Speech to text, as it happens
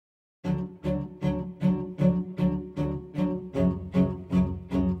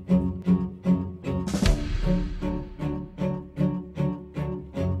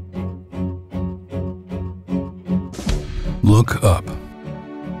Look up.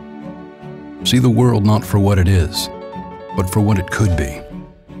 See the world not for what it is, but for what it could be.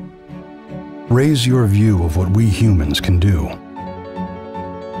 Raise your view of what we humans can do.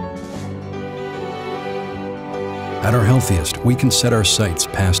 At our healthiest, we can set our sights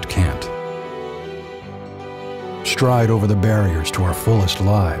past can't. Stride over the barriers to our fullest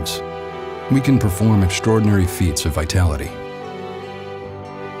lives. We can perform extraordinary feats of vitality.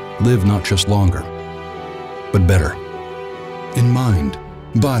 Live not just longer, but better. In mind,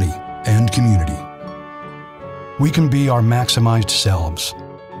 body, and community. We can be our maximized selves,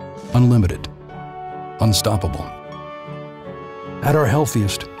 unlimited, unstoppable. At our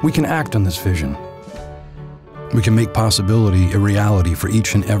healthiest, we can act on this vision. We can make possibility a reality for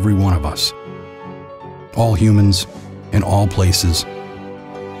each and every one of us. All humans, in all places,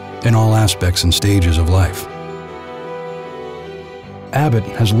 in all aspects and stages of life. Abbott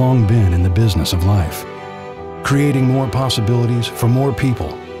has long been in the business of life, creating more possibilities for more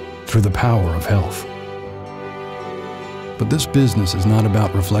people through the power of health. But this business is not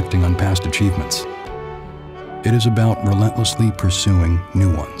about reflecting on past achievements. It is about relentlessly pursuing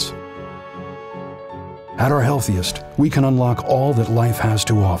new ones. At our healthiest, we can unlock all that life has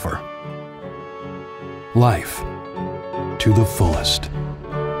to offer. Life to the fullest.